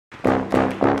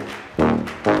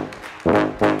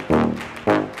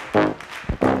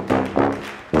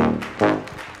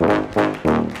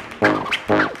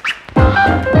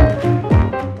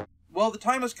the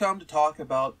time has come to talk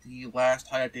about the last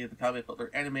Hayate the Combat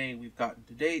Butler anime we've gotten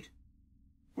to date,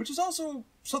 which is also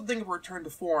something of a return to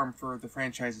form for the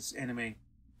franchise's anime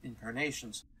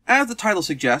incarnations. As the title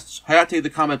suggests, Hayate the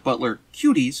Combat Butler,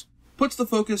 Cuties, puts the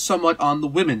focus somewhat on the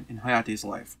women in Hayate's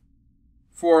life.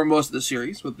 For most of the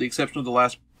series, with the exception of the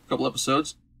last couple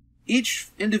episodes, each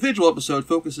individual episode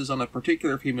focuses on a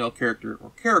particular female character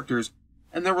or characters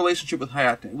and their relationship with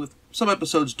Hayate, with some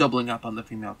episodes doubling up on the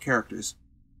female characters.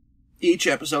 Each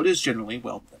episode is generally,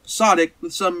 well, episodic,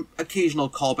 with some occasional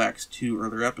callbacks to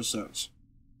earlier episodes.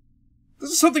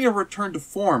 This is something of a return to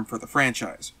form for the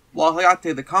franchise. While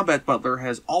Hayate the Combat Butler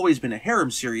has always been a harem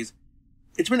series,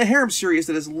 it's been a harem series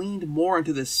that has leaned more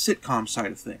into the sitcom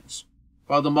side of things.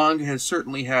 While the manga has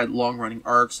certainly had long-running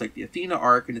arcs like the Athena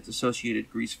arc and its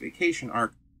associated Greece Vacation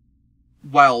arc,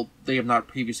 while they have not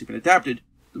previously been adapted,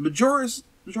 the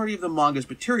majority of the manga's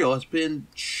material has been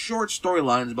short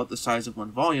storylines about the size of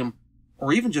one volume,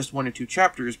 or even just 1 or 2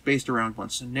 chapters based around one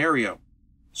scenario.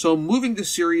 So moving the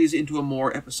series into a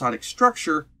more episodic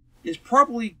structure is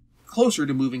probably closer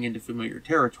to moving into familiar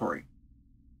territory.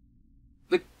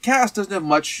 The cast doesn't have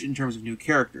much in terms of new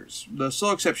characters. The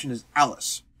sole exception is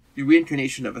Alice, the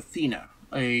reincarnation of Athena,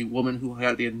 a woman who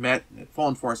Hayate had met and had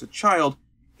fallen for as a child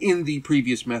in the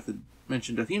previous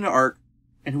mentioned Athena arc,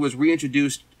 and who was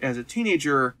reintroduced as a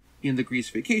teenager in the Greece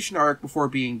Vacation arc before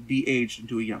being de-aged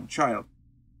into a young child.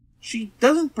 She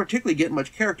doesn't particularly get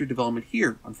much character development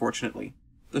here, unfortunately.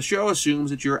 The show assumes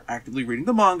that you're actively reading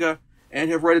the manga and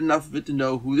have read enough of it to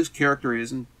know who this character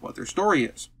is and what their story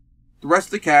is. The rest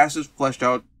of the cast is fleshed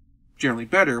out generally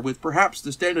better, with perhaps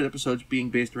the standard episodes being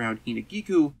based around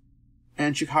Hinagiku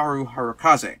and Shikaru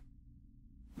Harukaze.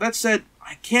 That said,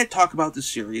 I can't talk about this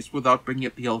series without bringing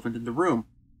up the elephant in the room.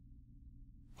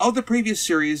 Of the previous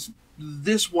series,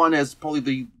 this one has probably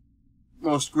the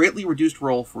most greatly reduced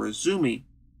role for Izumi,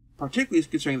 particularly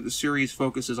considering that the series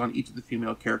focuses on each of the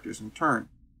female characters in turn.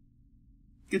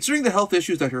 Considering the health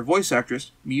issues that her voice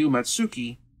actress, Miyu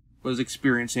Matsuki, was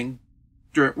experiencing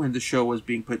when the show was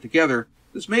being put together,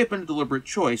 this may have been a deliberate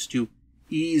choice to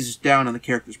ease down on the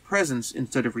character's presence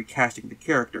instead of recasting the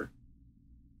character.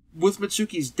 With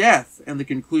Matsuki's death and the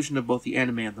conclusion of both the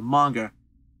anime and the manga,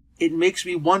 it makes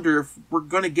me wonder if we're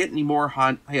going to get any more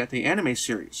Hayate anime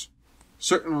series.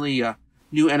 Certainly, a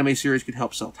new anime series could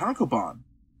help sell tankobon,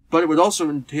 but it would also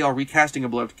entail recasting a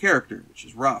beloved character, which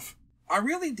is rough. I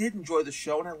really did enjoy the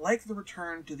show, and I liked the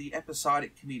return to the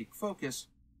episodic comedic focus,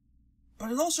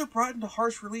 but it also brought into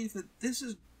harsh relief that this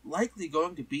is likely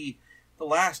going to be the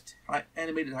last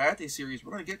animated Hayate series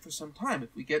we're going to get for some time,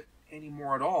 if we get any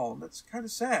more at all, and that's kind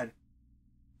of sad.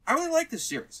 I really like this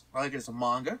series. I like it as a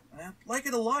manga, and I like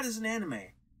it a lot as an anime.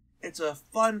 It's a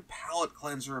fun palate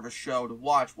cleanser of a show to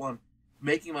watch while I'm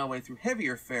making my way through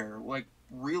heavier fare, like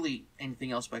really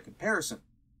anything else by comparison.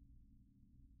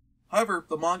 However,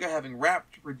 the manga having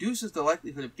wrapped reduces the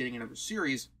likelihood of getting another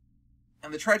series,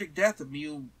 and the tragic death of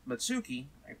Miyu Matsuki,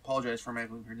 I apologize for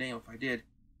mangling her name if I did,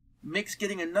 makes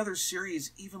getting another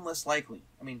series even less likely.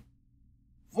 I mean,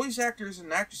 voice actors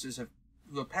and actresses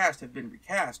who have passed have been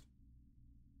recast,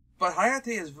 but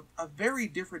Hayate is a very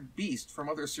different beast from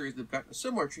other series that have gotten a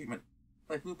similar treatment,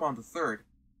 like Lupin III.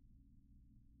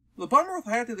 The bummer with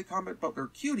Hayate the Combat Butler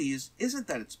Cuties isn't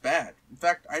that it's bad. In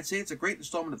fact, I'd say it's a great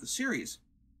installment of the series.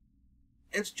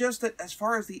 It's just that as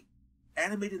far as the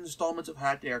animated installments of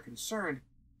Hayate are concerned,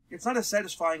 it's not a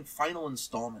satisfying final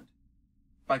installment.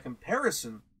 By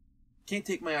comparison, Can't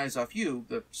Take My Eyes Off You,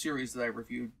 the series that I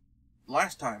reviewed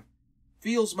last time,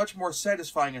 feels much more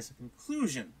satisfying as a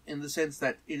conclusion, in the sense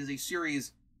that it is a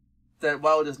series that,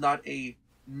 while it is not a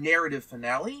narrative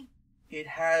finale, it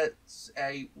has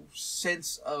a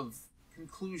sense of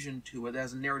conclusion to it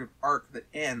as a narrative arc that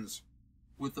ends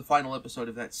with the final episode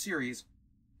of that series,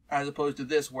 as opposed to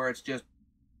this, where it's just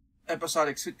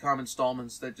episodic sitcom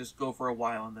installments that just go for a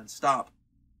while and then stop.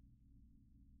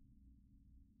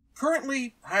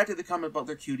 Currently, Hayate the Combat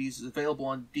Butler Cuties is available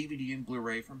on DVD and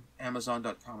Blu-ray from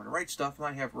Amazon.com and Right Stuff, and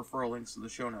I have referral links in the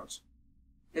show notes.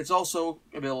 It's also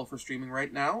available for streaming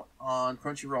right now on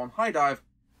Crunchyroll and High Dive,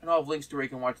 and I'll have links to where you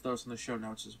can watch those in the show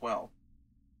notes as well.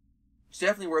 It's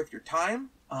definitely worth your time.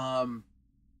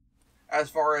 As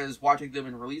far as watching them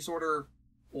in release order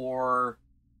or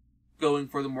going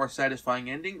for the more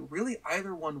satisfying ending, really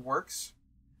either one works.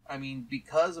 I mean,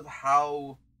 because of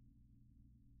how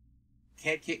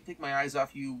Can't Take My Eyes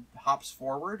Off You hops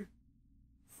forward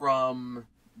from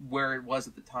where it was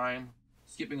at the time,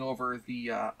 skipping over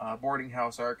the boarding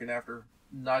house arc and after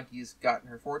Nagi's gotten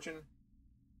her fortune,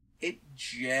 it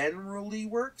generally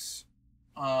works.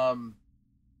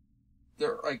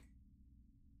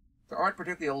 there aren't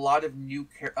particularly a lot of new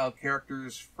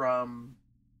characters from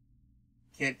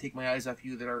Can't Take My Eyes Off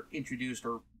You that are introduced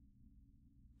or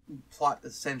plot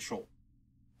essential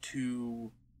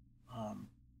to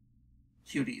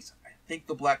Cuties. I think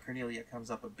the Black Cornelia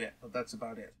comes up a bit, but that's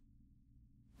about it.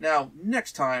 Now,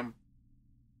 next time,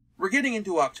 we're getting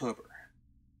into October,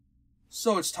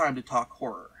 so it's time to talk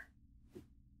horror.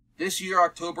 This year,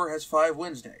 October has 5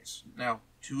 Wednesdays. Now,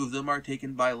 2 of them are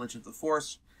taken by Legend of the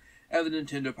Force and the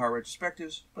Nintendo Power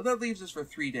Retrospectives, but that leaves us for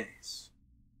 3 days.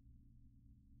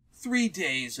 3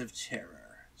 days of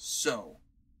terror. So,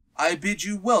 I bid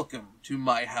you welcome to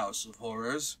my House of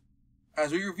Horrors,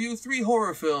 as we review 3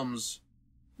 horror films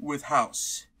with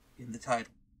House in the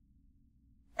title.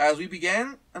 As we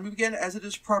began as it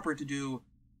is proper to do,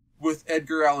 with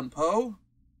Edgar Allan Poe,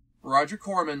 Roger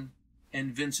Corman,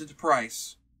 and Vincent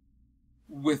Price,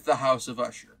 with the House of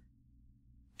Usher.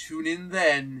 Tune in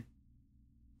then,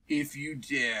 if you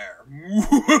dare.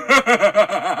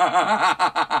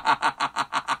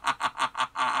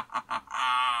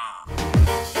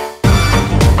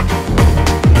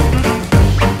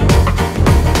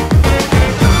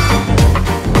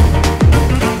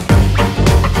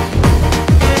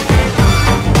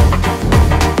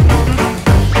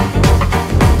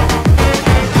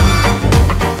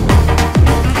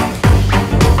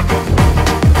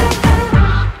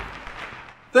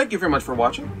 Thank you very much for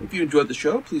watching. If you enjoyed the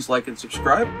show, please like and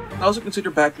subscribe. And also consider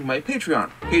backing my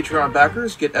Patreon. Patreon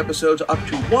backers get episodes up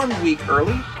to 1 week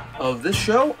early of this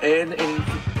show and any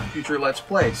future Let's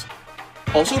Plays.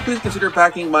 Also, please consider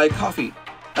backing my Ko-fi.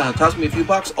 Toss me a few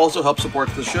bucks, also helps support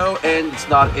the show, and it's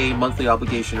not a monthly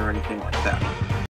obligation or anything like that.